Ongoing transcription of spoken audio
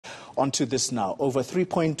onto this now. Over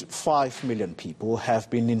 3.5 million people have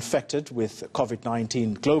been infected with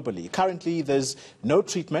COVID-19 globally. Currently, there's no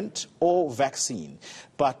treatment or vaccine,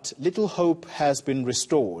 but little hope has been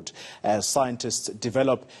restored as scientists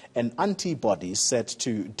develop an antibody set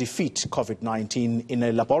to defeat COVID-19 in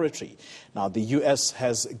a laboratory. Now, the U.S.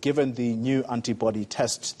 has given the new antibody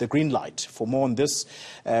test the green light. For more on this,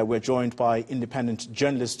 we're joined by independent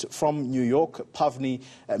journalist from New York, Pavni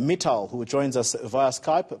Mittal, who joins us via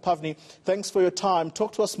Skype. Pavni, thanks for your time.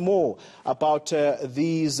 Talk to us more about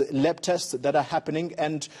these lab tests that are happening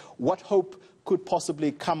and what hope could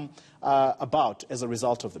possibly come about as a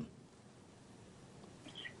result of them.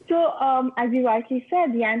 So, as you rightly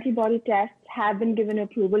said, the antibody tests have been given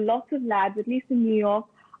approval. Lots of labs, at least in New York,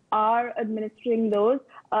 are administering those.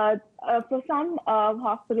 For some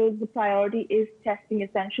hospitals, the priority is testing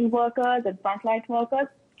essential workers and frontline workers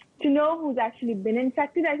to know who's actually been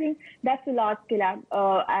infected. I think that's a large-scale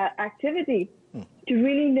activity. To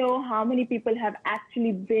really know how many people have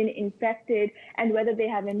actually been infected and whether they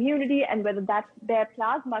have immunity and whether their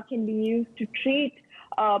plasma can be used to treat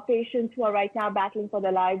patients who are right now battling for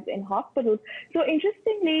their lives in hospitals. So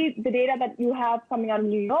interestingly, the data that you have coming out of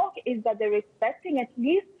New York is that they're expecting at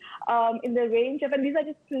least in the range of, and these are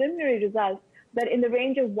just preliminary results, that in the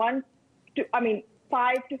range of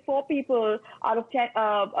 5 to 4 people out of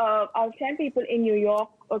 10 people in New York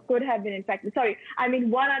could have been infected. Sorry,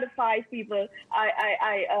 1 out of 5 people,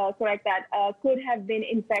 I correct that, could have been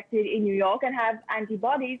infected in New York and have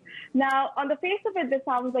antibodies. Now, on the face of it, this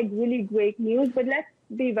sounds like really great news, but let's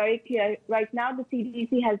be very clear. Right now, the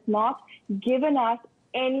CDC has not given us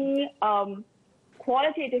any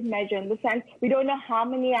qualitative measure in the sense we don't know how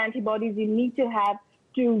many antibodies you need to have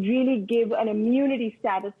to really give an immunity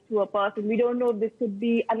status to a person. We don't know if this could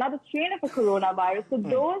be another strain of a coronavirus. So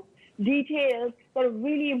those details that are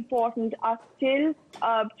really important are still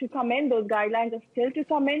to come in. Those guidelines are still to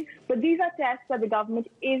come in. But these are tests that the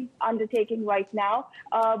government is undertaking right now,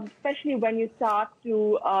 especially when you start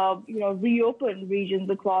to reopen regions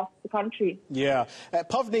across the country. Yeah.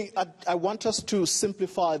 Pavni, I want us to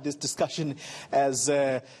simplify this discussion as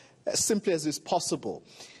simply as is possible.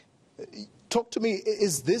 Talk to me,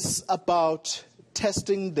 is this about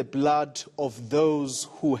testing the blood of those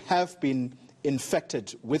who have been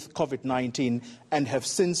infected with COVID-19 and have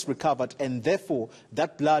since recovered, and therefore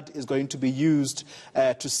that blood is going to be used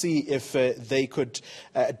to see if they could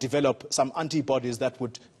develop some antibodies that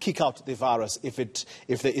would kick out the virus if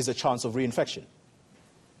there is a chance of reinfection?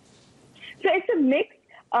 So it's a mix.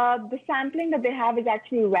 The sampling that they have is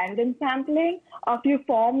actually random sampling. A few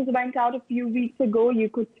forms went out a few weeks ago. You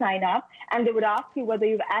could sign up and they would ask you whether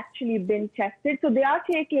you've actually been tested. So they are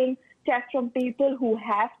taking tests from people who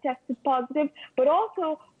have tested positive, but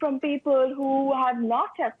also from people who have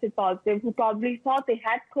not tested positive, who probably thought they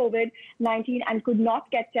had COVID-19 and could not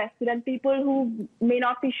get tested, and people who may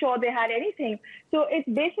not be sure they had anything. So it's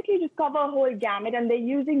basically to cover a whole gamut, and they're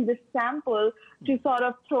using this sample to sort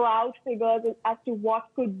of throw out figures as to what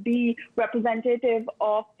could be representative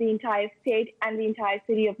of the entire state and the entire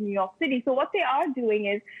city of New York City. So what they are doing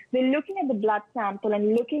is they're looking at the blood sample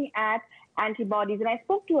and looking at antibodies. And I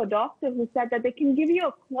spoke to a doctor who said that they can give you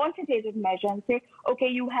a quantitative measure and say, okay,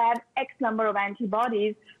 you have X number of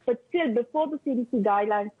antibodies, but still before the CDC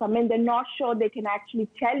guidelines come in, they're not sure they can actually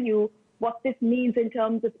tell you what this means in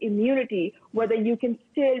terms of immunity, whether you can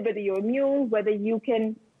still, whether you're immune, whether you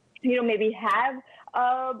can, maybe have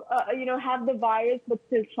the virus but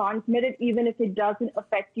still transmit it even if it doesn't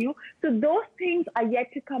affect you. So those things are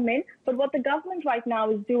yet to come in. But what the government right now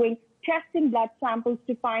is doing, testing blood samples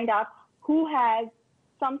to find out who has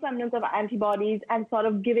some semblance of antibodies and sort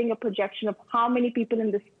of giving a projection of how many people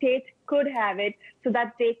in the state could have it so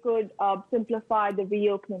that they could simplify the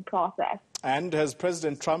reopening process. And has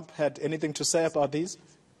President Trump had anything to say about these?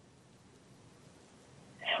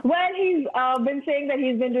 Well, he's been saying that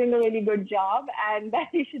he's been doing a really good job and that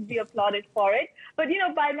he should be applauded for it. But,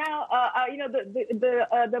 by now,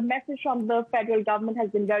 the message from the federal government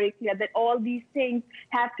has been very clear that all these things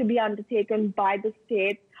have to be undertaken by the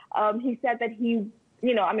states. He said that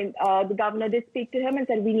the governor did speak to him and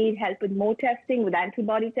said we need help with more testing, with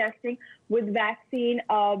antibody testing, with vaccine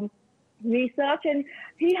research. And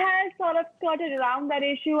he has sort of skirted around that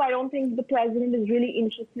issue. I don't think the president is really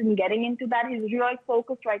interested in getting into that. His real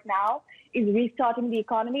focus right now is restarting the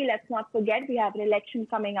economy. Let's not forget we have an election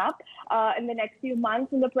coming up in the next few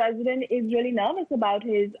months, and the president is really nervous about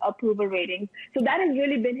his approval ratings. So that has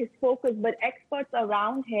really been his focus. But experts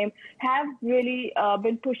around him have really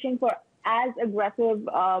been pushing for as aggressive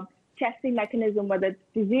testing mechanism, whether it's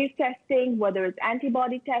disease testing, whether it's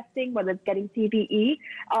antibody testing, whether it's getting PPE,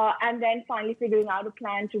 and then finally figuring out a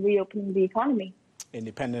plan to reopen the economy.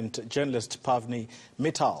 Independent journalist Pavni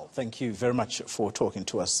Mittal, thank you very much for talking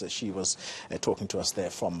to us. She was talking to us there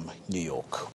from New York.